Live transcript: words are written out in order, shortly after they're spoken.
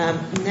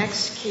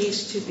Next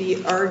case to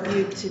be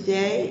argued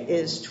today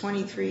is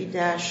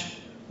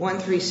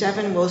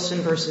 23-137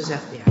 Wilson v.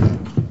 FBI.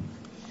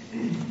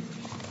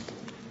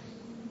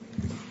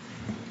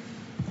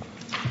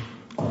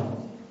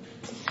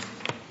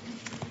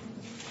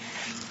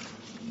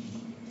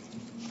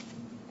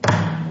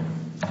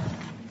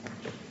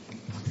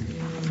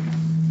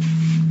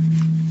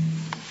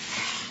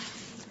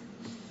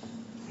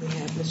 We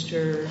have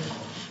Mr.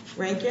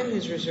 Rankin,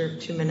 who's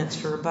reserved 2 minutes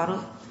for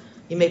rebuttal.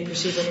 You may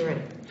proceed when you're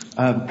ready.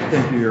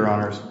 Thank you, Your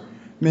Honors.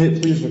 May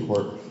it please the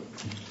Court.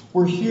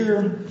 We're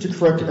here to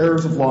correct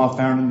errors of law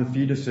found in the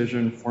fee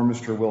decision for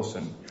Mr.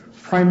 Wilson.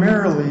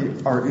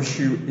 Primarily, our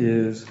issue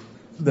is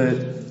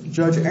that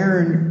Judge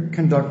Aaron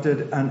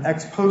conducted an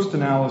ex post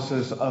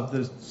analysis of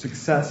the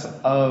success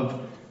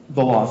of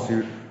the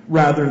lawsuit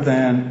rather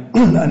than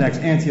an ex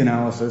ante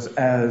analysis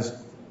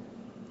as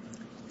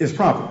is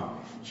proper.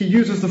 He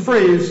uses the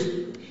phrase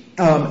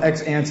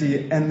ex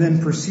ante and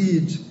then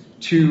proceeds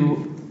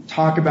to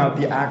talk about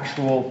the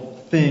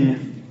actual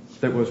thing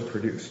that was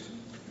produced.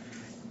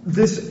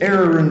 This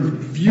error in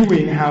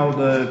viewing how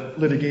the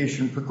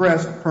litigation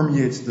progressed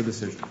permeates the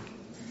decision.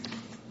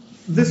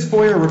 This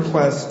FOIA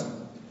request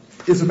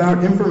is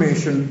about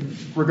information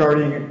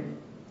regarding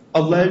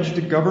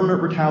alleged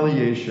government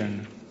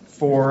retaliation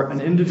for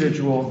an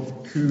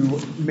individual who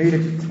made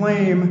a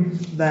claim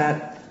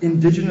that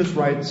indigenous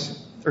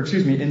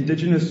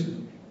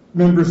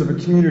members of a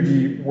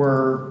community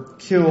were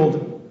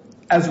killed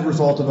as a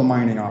result of a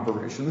mining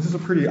operation. This is a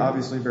pretty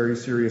obviously very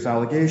serious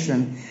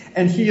allegation,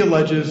 and he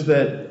alleges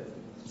that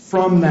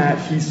from that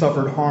he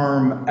suffered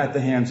harm at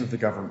the hands of the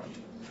government.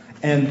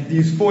 And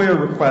these FOIA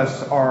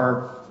requests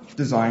are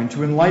designed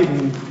to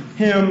enlighten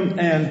him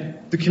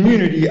and the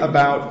community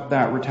about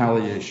that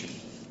retaliation.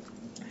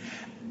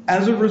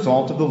 As a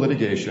result of the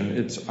litigation,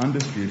 it's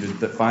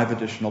undisputed that 5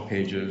 additional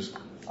pages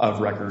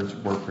of records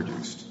were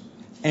produced.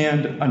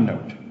 And a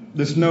note.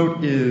 This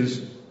note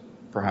is,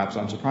 perhaps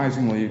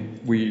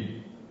unsurprisingly,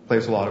 we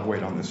place a lot of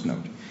weight on this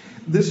note.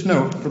 This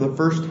note, for the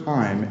first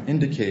time,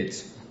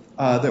 indicates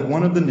that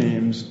one of the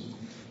names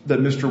that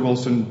Mr.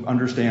 Wilson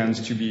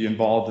understands to be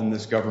involved in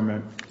this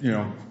government,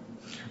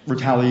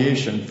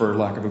 retaliation, for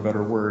lack of a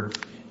better word,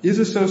 is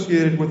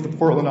associated with the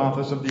Portland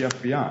office of the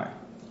FBI.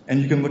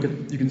 And you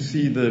can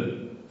see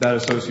that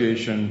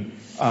association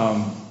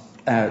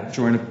at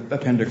Joint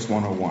Appendix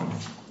 101.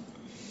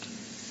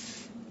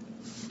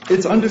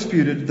 It's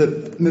undisputed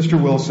that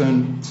Mr.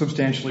 Wilson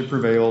substantially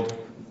prevailed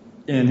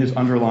in his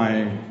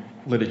underlying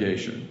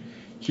litigation.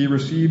 He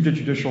received a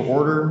judicial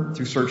order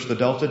to search the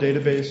Delta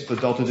database. The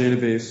Delta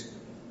database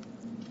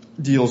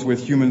deals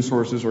with human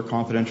sources or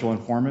confidential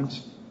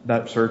informants.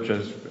 That search,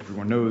 as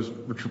everyone knows,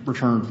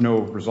 returned no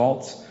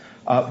results.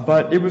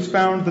 But it was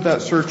found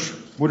that search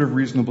would have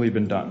reasonably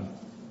been done.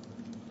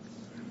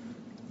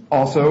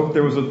 Also,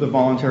 there was the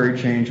voluntary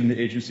change in the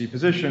agency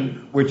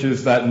position, which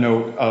is that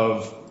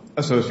note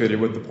associated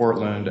with the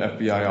Portland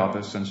FBI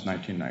office since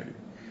 1990.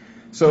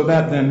 So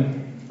that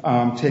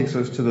then takes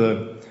us to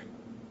the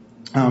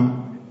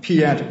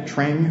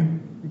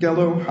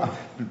Piat-Trangello,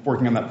 I've been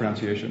working on that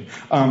pronunciation,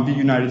 the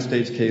United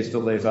States case that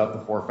lays out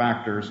the 4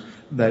 factors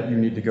that you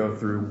need to go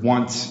through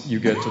once you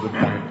get to the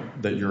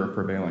point that you're a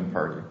prevailing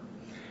party.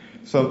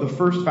 So the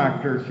first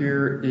factor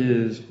here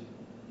is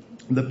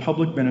the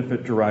public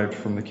benefit derived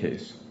from the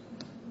case.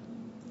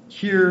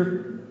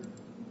 Here,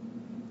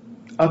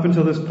 up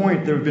until this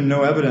point, there have been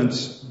no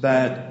evidence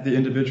that the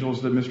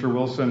individuals that Mr.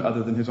 Wilson,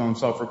 other than his own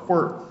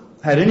self-report,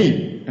 had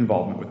any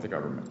involvement with the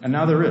government. And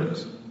now there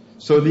is.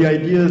 So the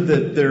idea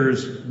that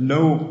there's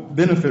no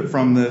benefit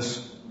from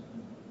this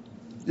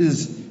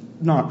is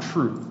not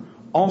true.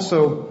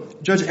 Also,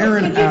 Judge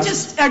Aaron asked— Could you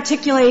just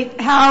articulate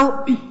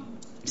how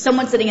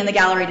someone sitting in the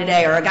gallery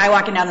today or a guy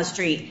walking down the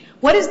street,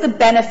 what is the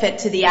benefit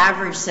to the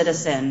average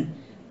citizen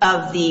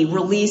of the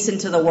release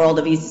into the world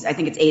of these, I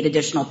think it's 8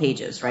 additional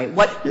pages, right?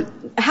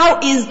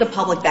 How is the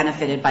public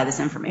benefited by this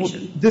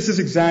information? Well, this is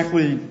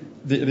exactly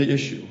the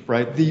issue,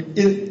 right?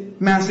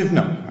 Massive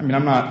no. I mean,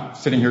 I'm not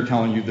sitting here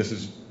telling you this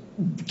is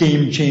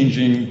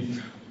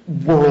game-changing,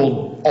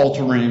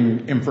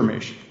 world-altering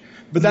information.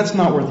 But that's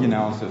not where the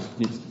analysis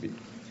needs to be.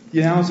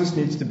 The analysis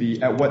needs to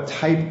be at what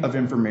type of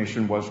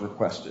information was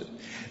requested.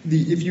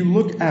 If you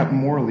look at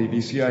Morley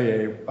v.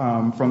 CIA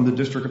from the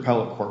District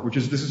Appellate Court,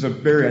 this is a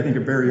very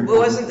important— Well,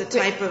 wasn't the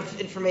type of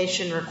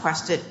information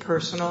requested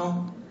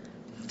personal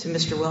to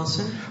Mr.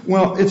 Wilson?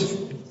 Well,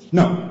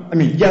 no. I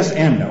mean, yes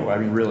and no, I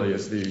mean, really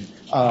is the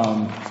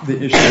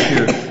issue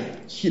here.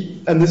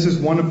 And this is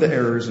one of the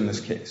errors in this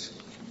case.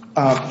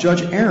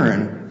 Judge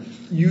Aaron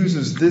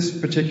uses this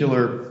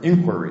particular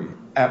inquiry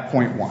at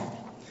point 1.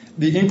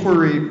 The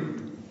inquiry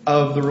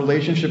of the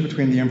relationship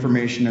between the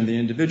information and the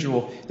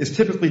individual is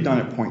typically done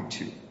at point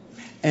 2.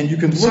 And you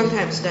can look—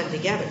 Sometimes done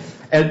together.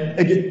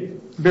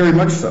 Very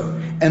much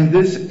so. And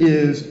this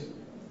is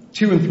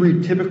 2 and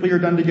 3 typically are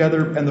done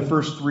together, and the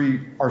first 3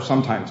 are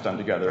sometimes done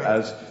together,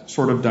 as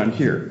sort of done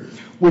here.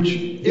 Which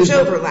is— There's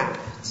overlap.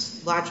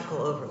 It's logical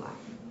overlap.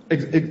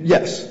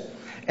 Yes.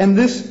 And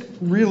this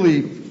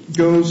really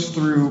goes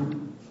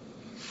through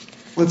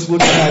Let's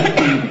look at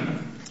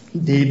the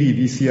Davey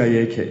v.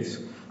 CIA case.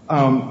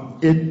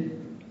 Davey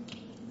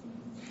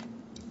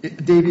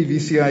v.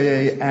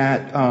 CIA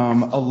at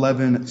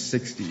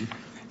 1160.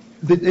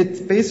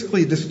 It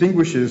basically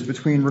distinguishes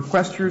between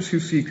requesters who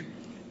seek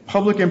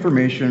public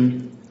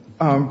information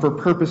for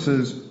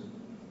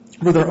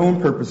their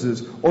own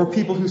purposes, or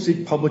people who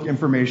seek public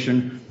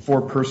information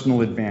for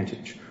personal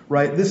advantage,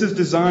 right? This is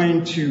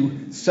designed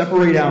to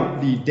separate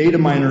out the data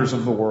miners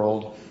of the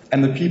world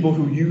and the people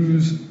who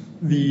use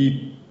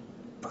the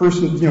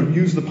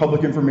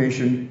public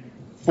information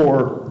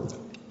for,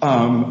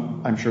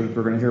 I'm sure that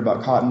we're going to hear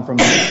about Cotton from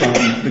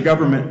the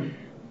government,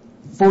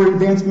 for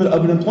advancement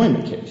of an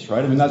employment case,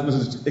 right? I mean, that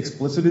was its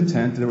explicit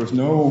intent. There was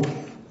no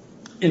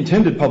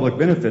intended public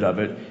benefit of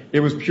it. It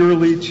was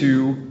purely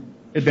to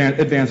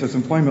advance its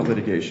employment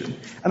litigation.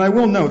 And I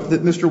will note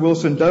that Mr.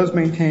 Wilson does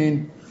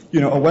maintain, a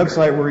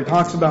website where he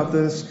talks about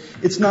this.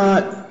 It's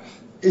not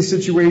a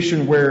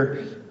situation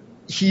where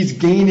he's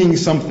gaining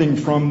something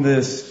from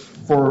this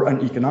for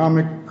an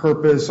economic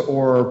purpose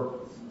or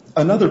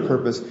another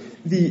purpose.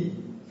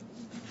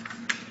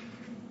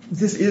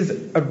 This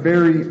is a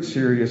very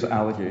serious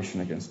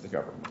allegation against the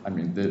government. I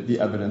mean, the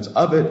evidence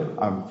of it,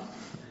 I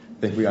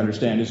think we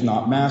understand, is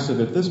not massive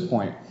at this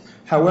point.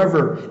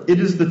 However, it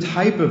is the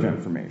type of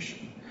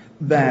information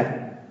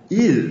that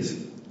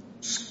is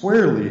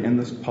squarely in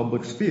this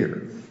public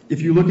sphere.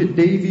 If you look at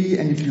Davey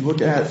and if you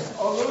look at...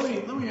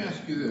 Let me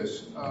ask you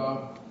this.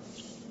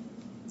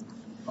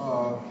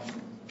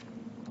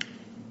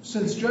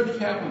 Since Judge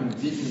Kaplan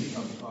didn't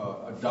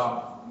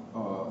adopt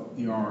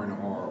the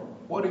R&R,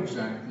 what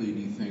exactly do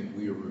you think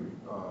we are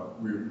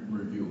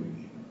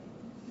reviewing?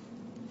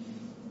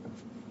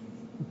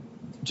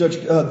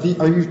 Judge,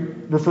 are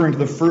you referring to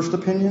the first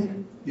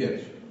opinion?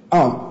 Yes.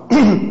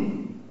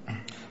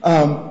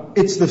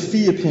 It's the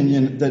fee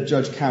opinion that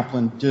Judge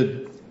Kaplan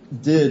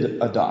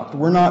did adopt.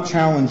 We're not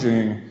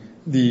challenging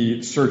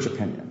the search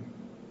opinion.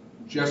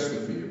 Just the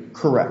fee opinion?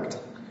 Correct.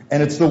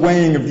 And it's the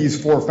weighing of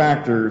these four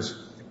factors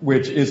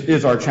which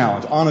is our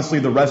challenge. Honestly,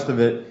 the rest of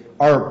it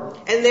are...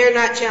 And they're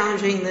not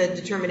challenging the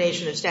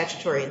determination of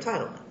statutory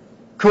entitlement.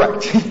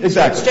 Correct.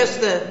 Exactly. It's just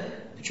the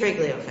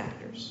Petraglio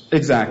factors.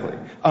 Exactly.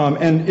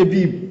 And it'd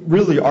be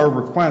really our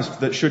request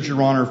that should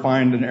Your Honor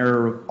find an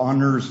error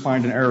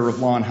of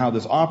law in how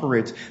this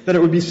operates, that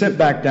it would be sent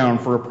back down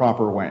for a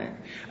proper weighing.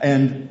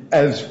 And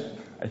as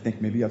I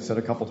think maybe I've said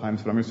a couple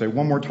times, but I'm going to say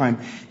one more time,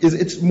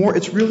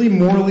 it's really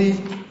Morley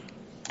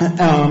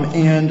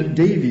and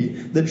Davey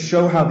that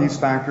show how these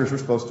factors are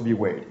supposed to be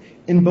weighed.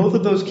 In both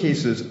of those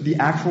cases, the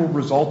actual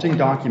resulting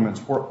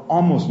documents were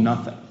almost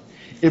nothing.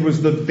 It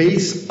was the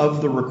base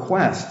of the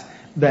request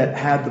that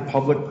had the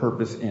public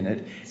purpose in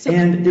it,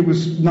 and it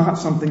was not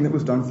something that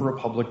was done for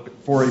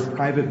a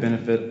private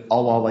benefit, a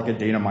la like a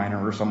data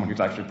miner or someone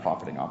who's actually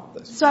profiting off of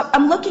this. So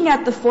I'm looking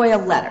at the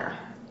FOIA letter,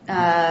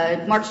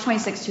 March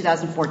 26,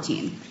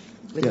 2014,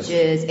 which Yes.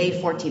 is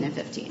A14 and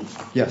 15.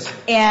 Yes.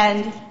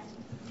 And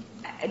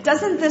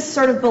doesn't this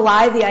sort of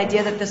belie the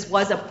idea that this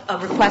was a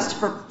request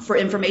for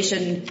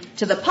information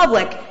to the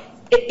public?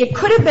 It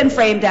could have been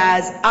framed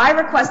as, I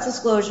request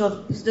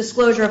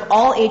disclosure of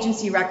all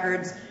agency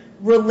records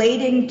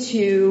relating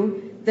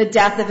to the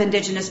death of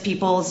indigenous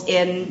peoples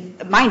in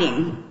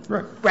mining.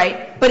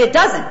 Right? But it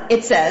doesn't.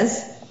 It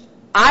says,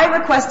 I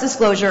request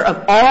disclosure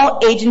of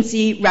all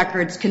agency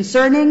records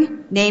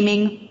concerning,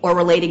 naming, or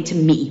relating to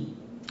me.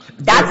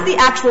 That's the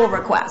actual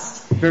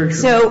request. Very true.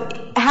 So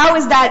how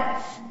is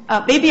that,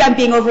 maybe I'm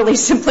being overly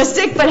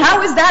simplistic, but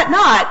how is that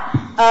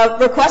not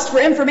a request for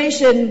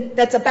information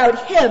that's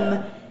about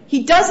him?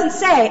 He doesn't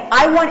say,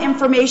 I want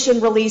information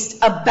released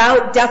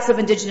about deaths of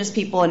indigenous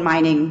people in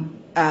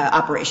mining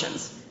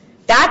operations.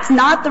 That's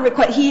not the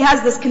request. He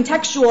has this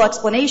contextual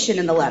explanation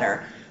in the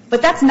letter,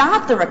 but that's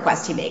not the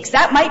request he makes.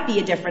 That might be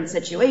a different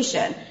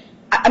situation.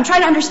 I'm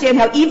trying to understand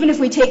how, even if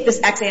we take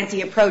this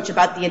ex-ante approach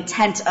about the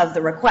intent of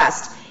the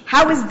request,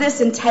 how is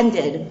this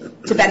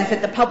intended to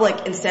benefit the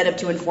public instead of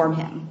to inform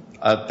him?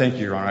 Thank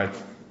you, Your Honor. I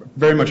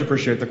very much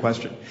appreciate the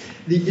question.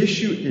 The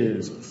issue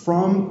is,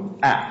 from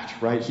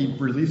ACT, right, he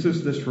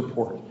releases this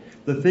report.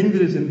 The thing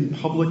that is in the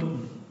public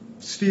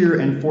sphere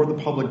and for the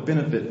public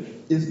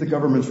benefit is the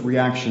government's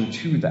reaction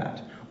to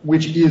that,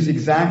 which is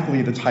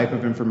exactly the type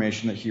of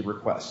information that he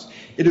requests.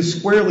 It is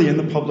squarely in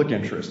the public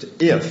interest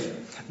if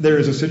there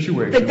is a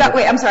situation...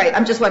 Wait, I'm sorry.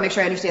 I just want to make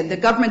sure I understand. The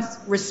government's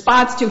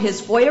response to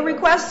his FOIA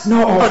request?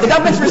 No. Or the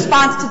government's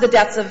response to the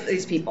deaths of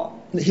these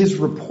people? His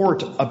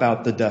report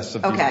about the deaths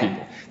of these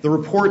people. The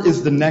report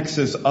is the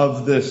nexus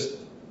of this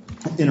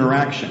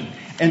interaction.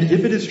 And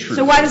if it is true...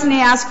 So why doesn't he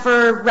ask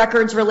for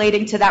records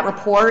relating to that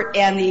report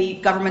and the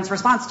government's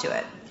response to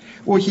it?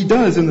 Well, he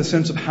does in the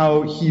sense of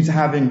how he's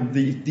having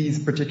these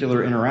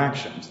particular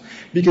interactions.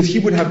 Because he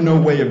would have no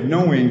way of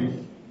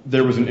knowing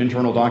there was an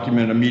internal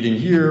document, a meeting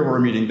here or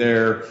a meeting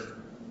there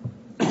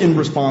in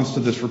response to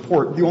this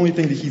report. The only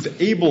thing that he's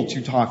able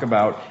to talk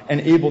about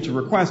and able to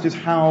request is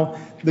how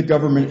the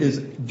government is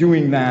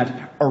doing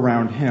that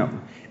around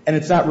him. And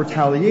it's that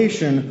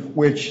retaliation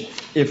which,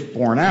 if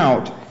borne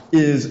out,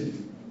 is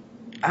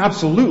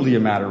absolutely a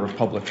matter of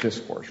public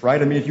discourse,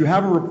 right? I mean, if you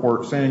have a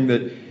report saying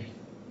that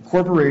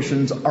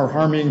corporations are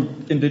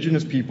harming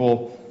indigenous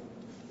people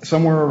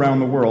somewhere around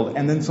the world,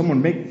 and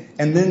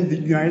then the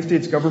United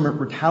States government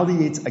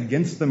retaliates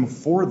against them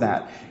for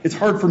that, it's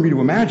hard for me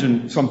to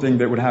imagine something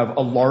that would have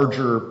a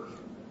larger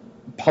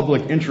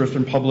public interest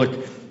and public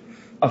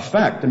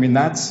effect. I mean,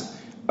 that's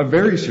a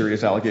very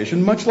serious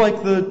allegation, much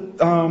like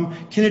the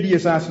Kennedy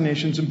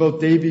assassinations in both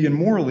Davie and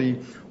Morley,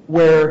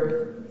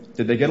 where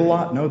did they get a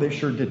lot? No, they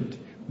sure didn't.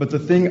 But the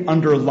thing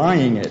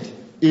underlying it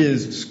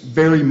is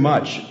very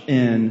much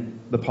in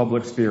the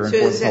public sphere.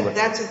 So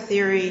that's a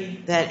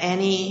theory that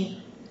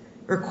any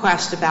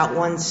request about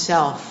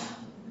oneself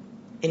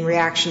in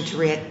reaction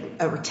to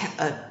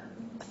a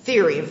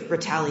theory of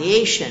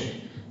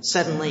retaliation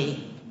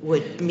suddenly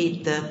would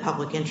meet the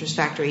public interest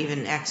factor,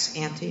 even ex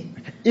ante?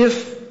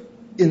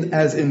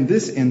 As in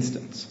this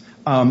instance,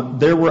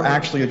 there were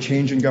actually a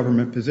change in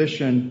government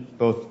position,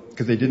 both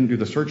because they didn't do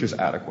the searches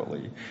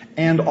adequately,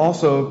 and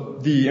also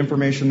the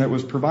information that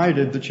was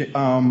provided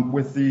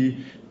with the,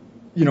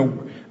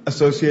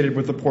 associated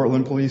with the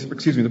Portland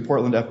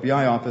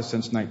FBI office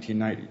since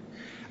 1990.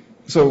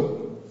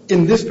 So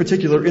in this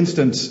particular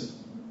instance,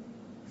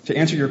 to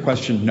answer your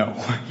question,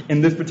 no.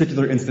 In this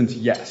particular instance,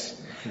 yes.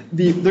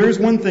 There is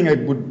one thing I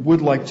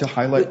would like to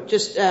highlight.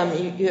 Just,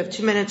 you have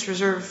 2 minutes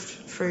reserved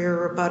for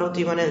your rebuttal. Do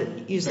you want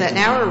to use that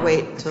now or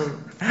wait until?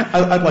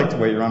 I'd like to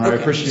wait, Your Honor. Okay. I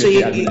appreciate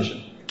the admonition.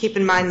 You keep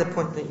in mind the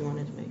point that you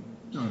wanted to make.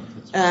 No,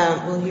 that's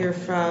fine. We'll hear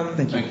from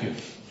Thank you.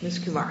 Ms.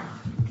 Kumar.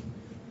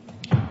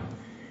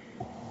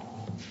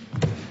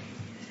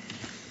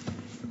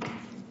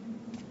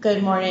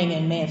 Good morning,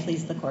 and may it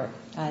please the Court.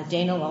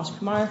 Dana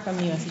Walsh-Kumar from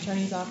the U.S.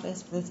 Attorney's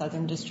Office for the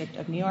Southern District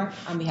of New York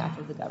on behalf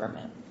of the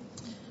government.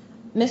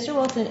 Mr.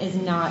 Wilson is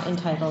not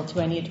entitled to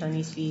any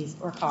attorney's fees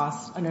or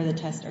costs under the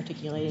test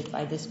articulated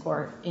by this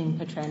Court in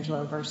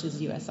Petrangelo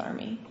v. U.S.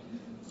 Army.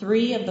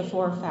 3 of the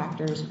 4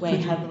 factors weigh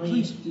heavily...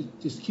 Please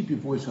just keep your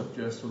voice up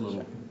just a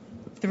little.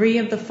 3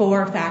 of the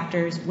 4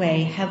 factors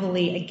weigh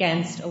heavily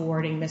against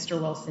awarding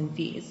Mr. Wilson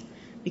fees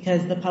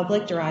because the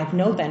public derived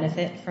no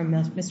benefit from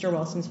Mr.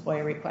 Wilson's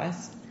FOIA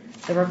request.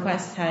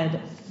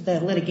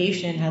 The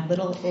litigation had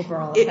little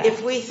overall effect.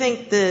 If we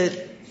think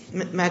the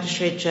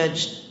magistrate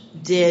judge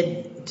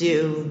did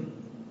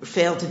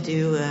fail to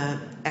do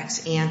an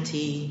ex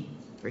ante,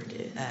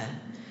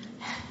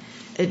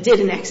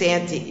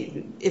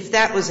 if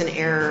that was an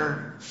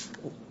error,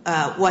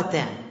 what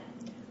then?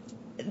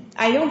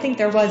 I don't think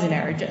there was an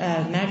error.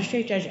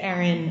 Magistrate Judge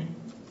Aaron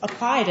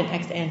applied an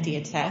ex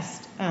ante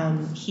test.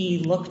 He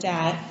looked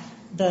at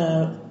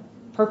the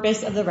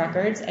purpose of the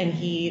records, and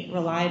he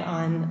relied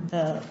on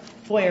the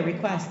FOIA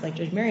request, like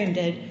Judge Merriam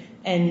did,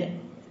 and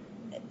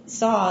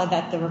saw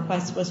that the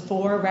request was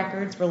for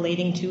records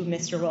relating to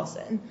Mr.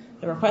 Wilson.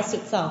 The request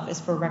itself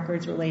is for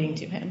records relating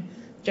to him.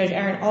 Judge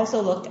Aaron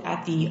also looked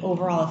at the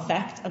overall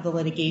effect of the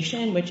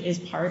litigation, which is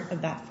part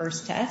of that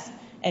first test,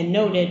 and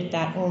noted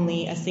that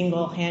only a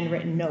single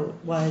handwritten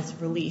note was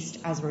released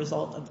as a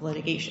result of the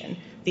litigation.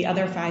 The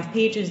other 5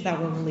 pages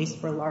that were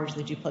released were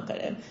largely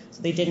duplicative,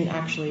 so they didn't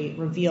actually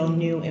reveal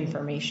new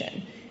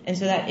information. And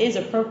so that is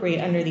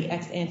appropriate under the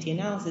ex ante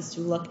analysis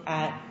to look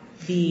at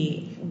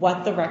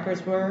what the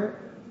records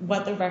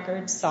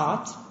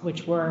sought,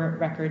 which were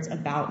records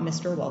about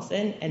Mr.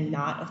 Wilson and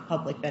not of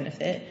public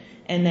benefit,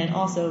 and then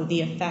also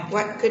the effect.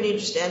 Could you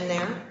just end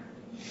there?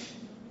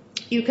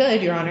 You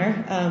could, Your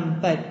Honor,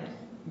 but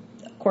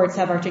courts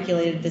have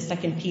articulated the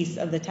second piece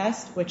of the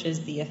test, which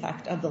is the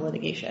effect of the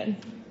litigation.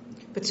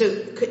 But so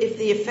if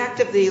the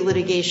effect of the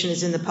litigation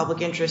is in the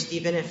public interest,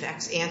 even if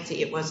ex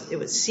ante it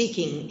was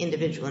seeking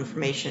individual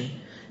information,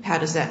 how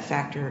does that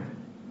factor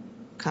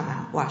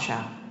wash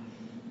out?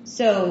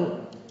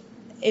 So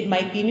it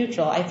might be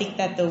neutral. I think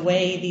that the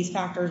way these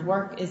factors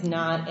work is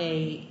not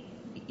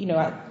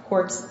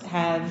courts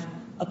have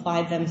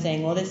applied them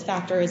saying, well, this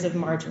factor is of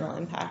marginal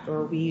impact,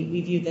 or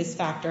we view this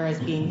factor as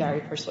being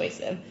very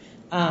persuasive.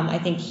 I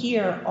think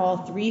here all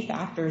 3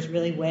 factors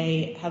really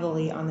weigh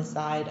heavily on the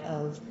side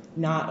of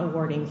not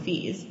awarding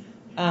fees.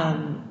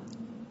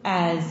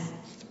 As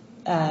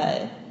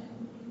I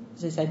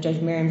said,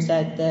 Judge Merriam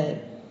said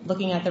that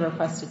looking at the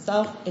request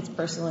itself, it's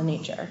personal in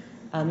nature.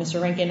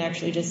 Mr. Rankin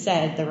actually just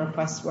said the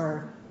requests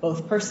were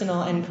both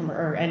personal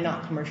and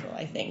not commercial,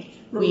 I think.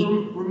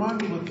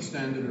 Remind me what the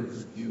standard of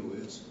review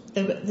is.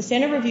 The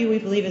standard review, we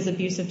believe, is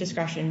abuse of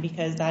discretion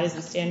because that is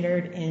the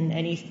standard in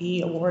any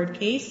fee award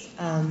case,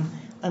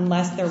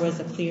 unless there was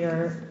a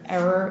clear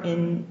error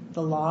in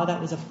the law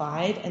that was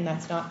applied, and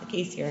that's not the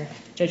case here.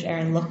 Judge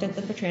Aaron looked at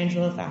the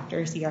Petrangelo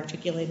factors. He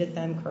articulated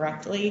them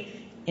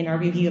correctly. In our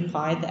view, he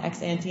applied the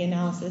ex ante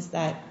analysis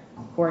that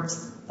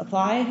courts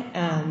apply,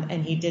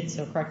 and he did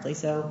so correctly.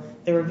 So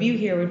the review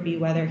here would be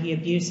whether he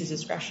abused his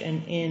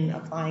discretion in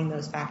applying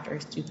those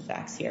factors to the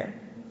facts here.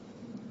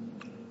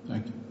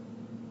 Thank you.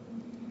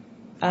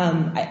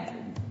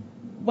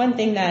 One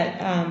thing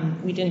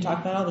that we didn't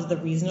talk about at all was the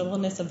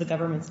reasonableness of the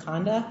government's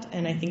conduct,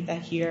 and I think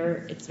that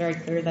here it's very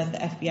clear that the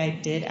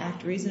FBI did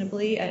act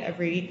reasonably at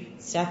every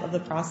step of the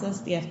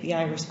process. The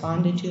FBI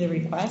responded to the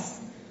requests.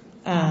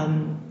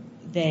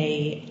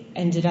 They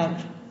ended up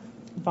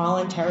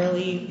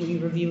voluntarily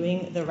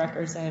re-reviewing the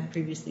records that had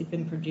previously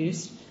been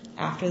produced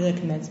after the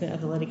commencement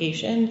of the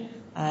litigation,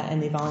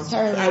 and they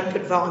voluntarily... I would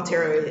put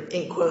voluntarily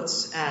in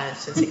quotes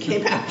since it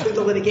came after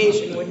the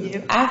litigation, wouldn't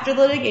you? After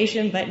the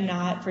litigation, but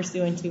not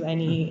pursuant to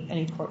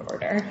any court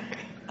order.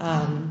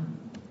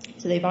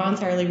 So they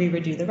voluntarily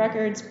re-reviewed the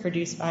records,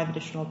 produced 5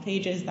 additional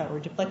pages that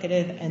were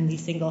duplicative, and the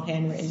single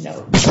handwritten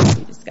note that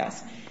we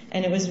discussed.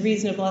 And it was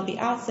reasonable at the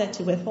outset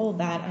to withhold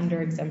that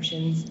under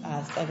exemptions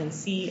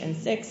 7C and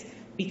 6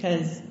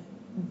 because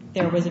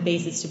there was a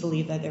basis to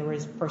believe that there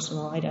was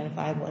personal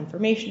identifiable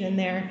information in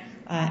there,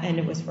 and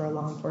it was for a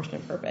law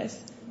enforcement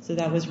purpose. So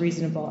that was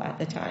reasonable at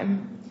the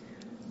time.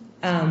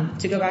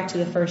 To go back to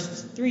the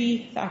first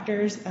 3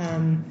 factors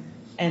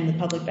and the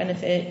public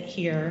benefit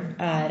here,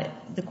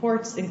 the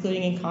courts,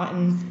 including in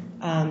Cotton,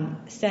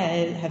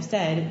 have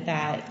said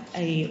that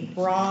a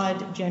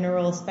broad,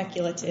 general,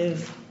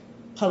 speculative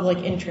public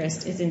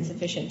interest is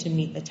insufficient to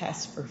meet the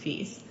test for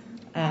fees.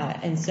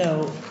 And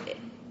so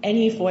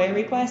any FOIA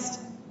request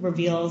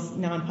reveals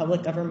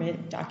non-public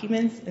government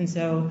documents, and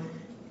so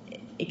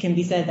it can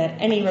be said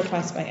that any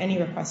request by any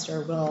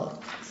requester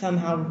will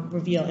somehow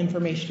reveal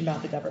information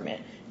about the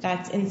government.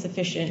 That's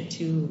insufficient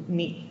to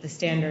meet the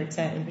standard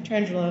set in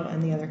Petrangelo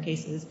and the other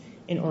cases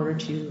in order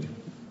to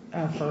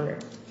for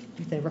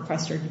the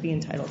requester to be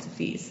entitled to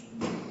fees.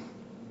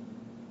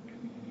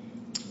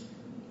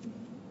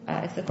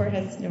 If the court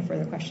has no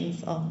further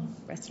questions, I'll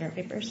rest in our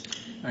papers.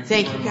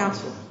 Thank you,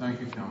 counsel. Thank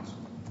you, counsel.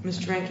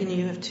 Mr. Rankin,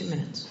 you have 2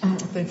 minutes.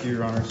 Thank you,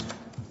 Your Honors.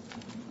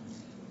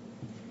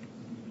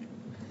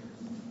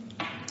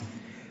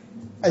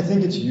 I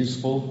think it's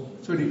useful.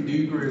 So do you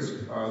agree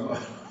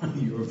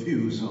with your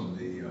views on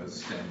the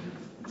standard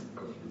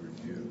of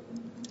review?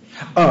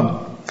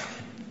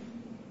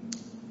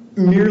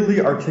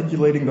 Merely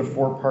articulating the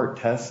 4-part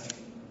test,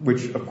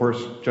 which, of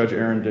course, Judge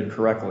Aaron did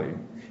correctly,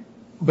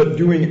 but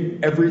doing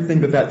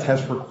everything that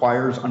test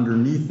requires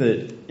underneath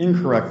it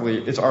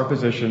incorrectly, it's our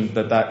position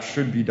that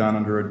should be done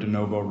under a de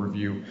novo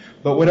review.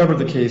 But whatever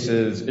the case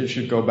is, it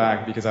should go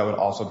back because that would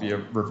also be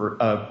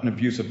an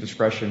abuse of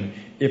discretion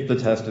if the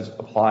test is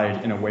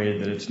applied in a way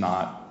that it's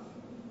not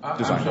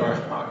designed. I'm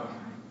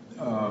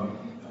sorry.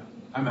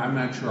 I'm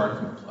not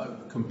sure I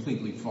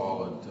completely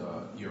followed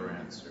your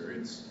answer.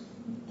 It's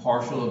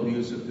partial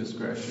abuse of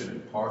discretion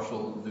and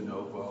partial de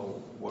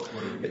novo. What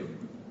are we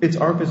doing? It's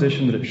our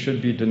position that it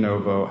should be de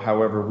novo.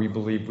 However, we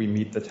believe we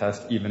meet the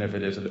test even if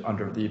it is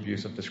under the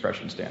abuse of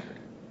discretion standard.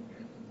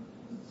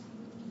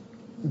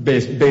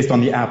 Based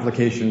on the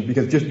application,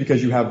 because just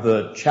because you have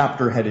the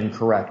chapter heading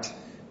correct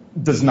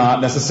does not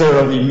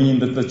necessarily mean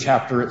that the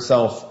chapter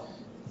itself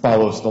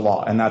follows the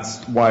law. And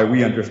that's why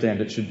we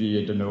understand it should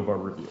be a de novo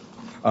review.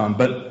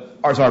 But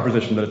it's our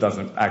position that it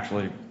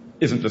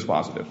isn't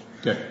dispositive.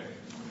 Okay.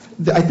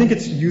 I think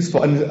it's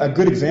useful, and a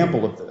good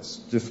example of this,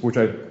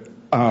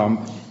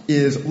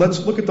 is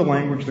let's look at the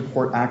language the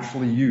court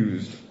actually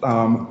used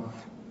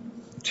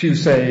to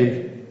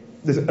say,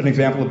 an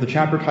example of the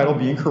chapter title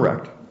being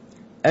correct.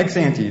 Ex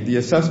ante, the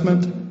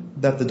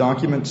assessment that the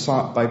document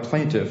sought by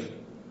plaintiff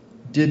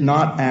did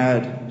not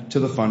add to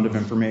the fund of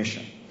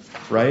information,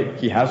 right?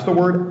 He has the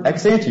word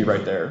ex ante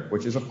right there,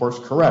 which is, of course,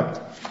 correct,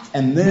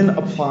 and then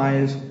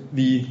applies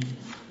the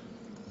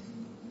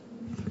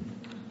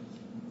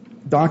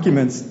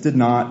documents did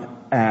not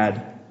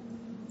add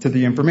to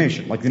the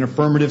information. Like an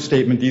affirmative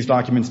statement, these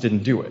documents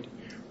didn't do it,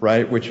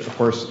 right? Which, of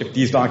course, if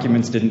these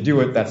documents didn't do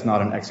it, that's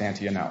not an ex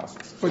ante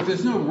analysis. But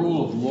there's no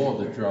rule of law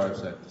that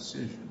drives that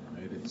decision,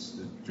 right? It's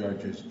the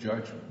judge's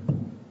judgment.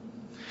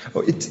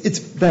 Well, it's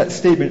that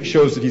statement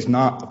shows that he's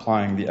not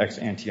applying the ex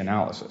ante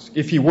analysis.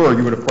 If he were,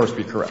 you would, of course,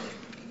 be correct.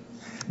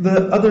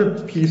 The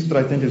other piece that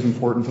I think is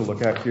important to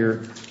look at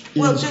here is...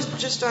 Well,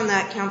 just on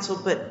that,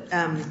 counsel, but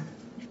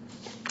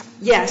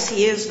yes,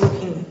 he is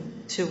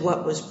looking to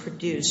what was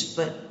produced,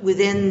 but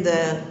within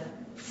the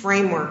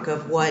framework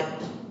of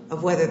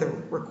whether the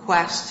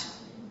request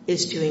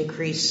is to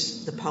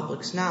increase the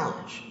public's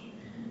knowledge.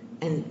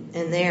 And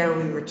there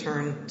we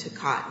return to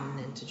Cotton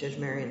and to Judge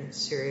Marion's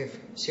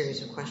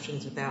series of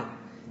questions about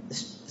the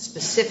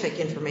specific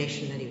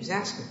information that he was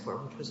asking for,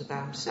 which was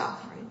about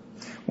himself, right?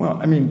 Well,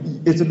 I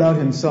mean, it's about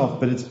himself,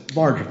 but it's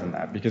larger than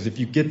that, because if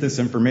you get this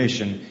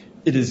information,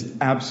 it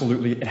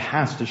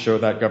has to show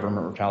that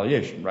government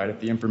retaliation, right? If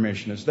the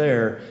information is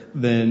there,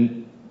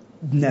 then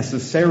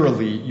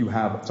necessarily you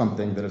have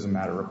something that is a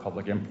matter of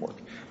public import.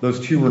 Those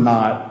two are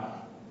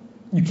not,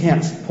 you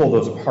can't pull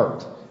those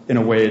apart in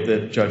a way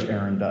that Judge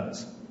Aaron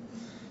does.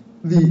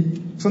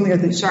 Something I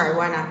think... Sorry,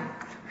 why not?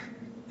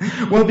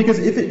 Well, because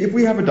if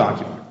we have a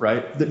document,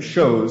 right, that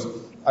shows,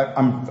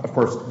 I'm, of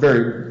course,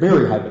 very,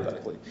 very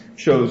hypothetically,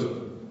 shows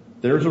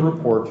there's a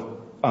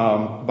report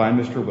by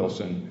Mr.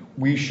 Wilson,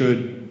 we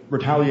should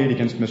retaliate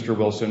against Mr.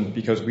 Wilson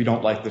because we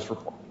don't like this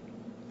report.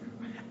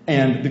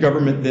 And the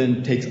government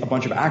then takes a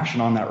bunch of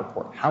action on that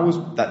report. How is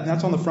that?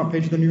 That's on the front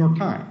page of the New York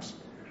Times,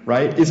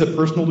 right? Is it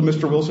personal to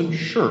Mr. Wilson?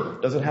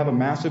 Sure. Does it have a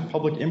massive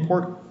public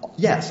import?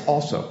 Yes,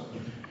 also.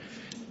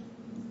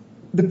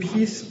 The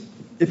piece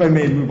if I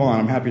may move on,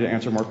 I'm happy to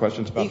answer more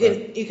questions about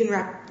that. You can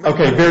wrap.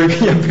 Okay,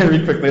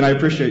 very quickly, and I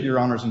appreciate Your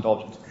Honor's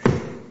indulgence.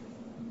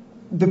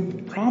 The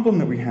problem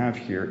that we have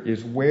here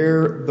is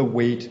where the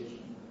weight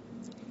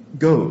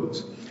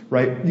goes,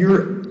 right?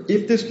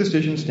 If this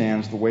decision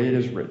stands the way it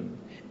is written,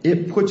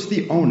 it puts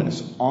the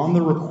onus on the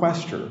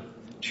requester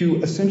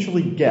to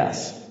essentially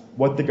guess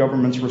what the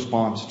government's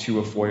response to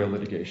a FOIA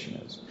litigation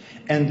is.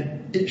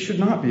 And it should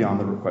not be on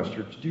the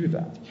requester to do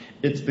that.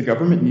 The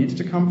government needs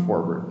to come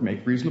forward,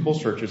 make reasonable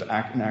searches,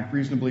 act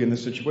reasonably in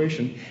this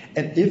situation.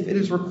 And if it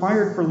is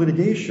required for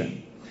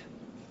litigation,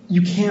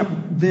 you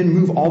can't then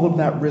move all of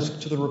that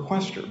risk to the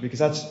requester, because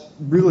that's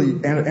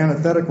really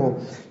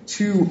antithetical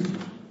to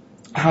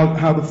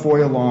how the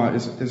FOIA law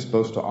is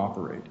supposed to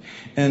operate.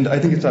 And I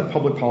think it's that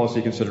public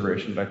policy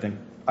consideration that I think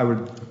I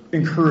would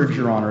encourage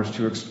Your Honors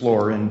to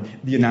explore in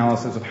the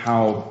analysis of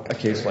how a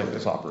case like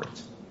this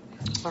operates.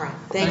 All right.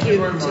 Thank you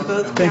very to much.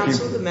 both Thank you.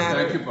 counsel. The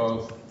matter Thank you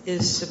both.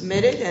 is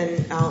submitted, and I'll